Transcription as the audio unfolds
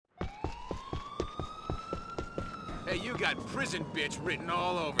Hey, you got prison bitch written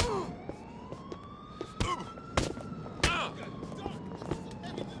all over you.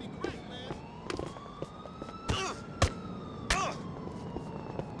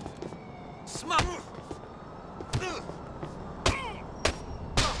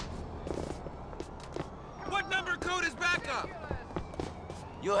 What number code is backup?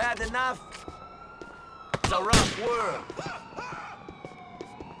 You had enough? It's a rough world.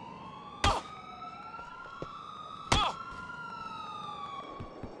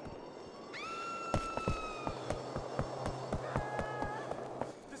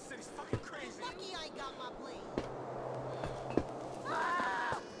 This city's fucking crazy. Lucky I got my blade.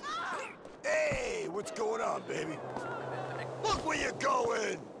 Hey, what's going on, baby? Look where you're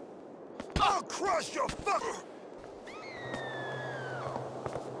going! I'll crush your fucker!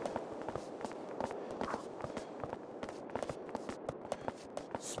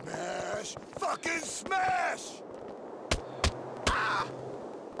 Smash! Fucking smash! Ah!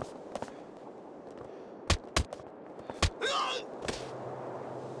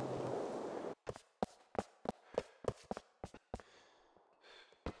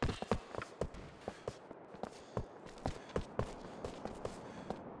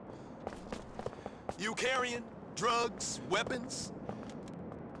 You carrying drugs, weapons?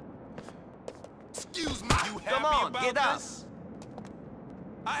 Excuse me, you happy Come on, about get up. this?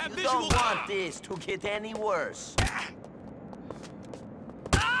 I have You visual. don't want this to get any worse. Hey.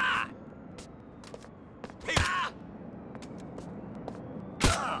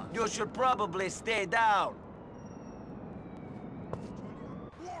 You should probably stay down.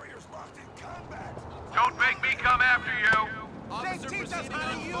 Warriors locked in combat! Don't make me come after you. Officer They teach us proceeding how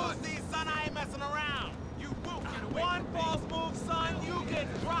to on use foot. these, son. I ain't messing around. You won't get away One from me. false move, son, you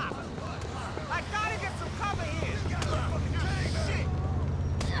get dropped. I gotta get some cover here. Shit.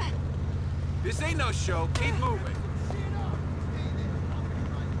 This ain't no show. Keep moving.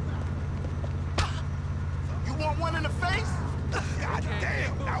 You want one in the face? God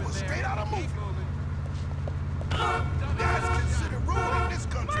damn, that was straight out of movie. Keep moving. That's considered ruling this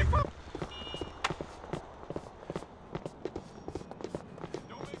country.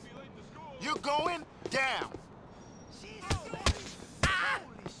 You're going down.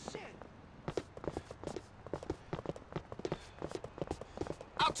 Holy shit.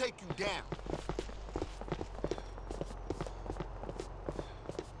 I'll take you down.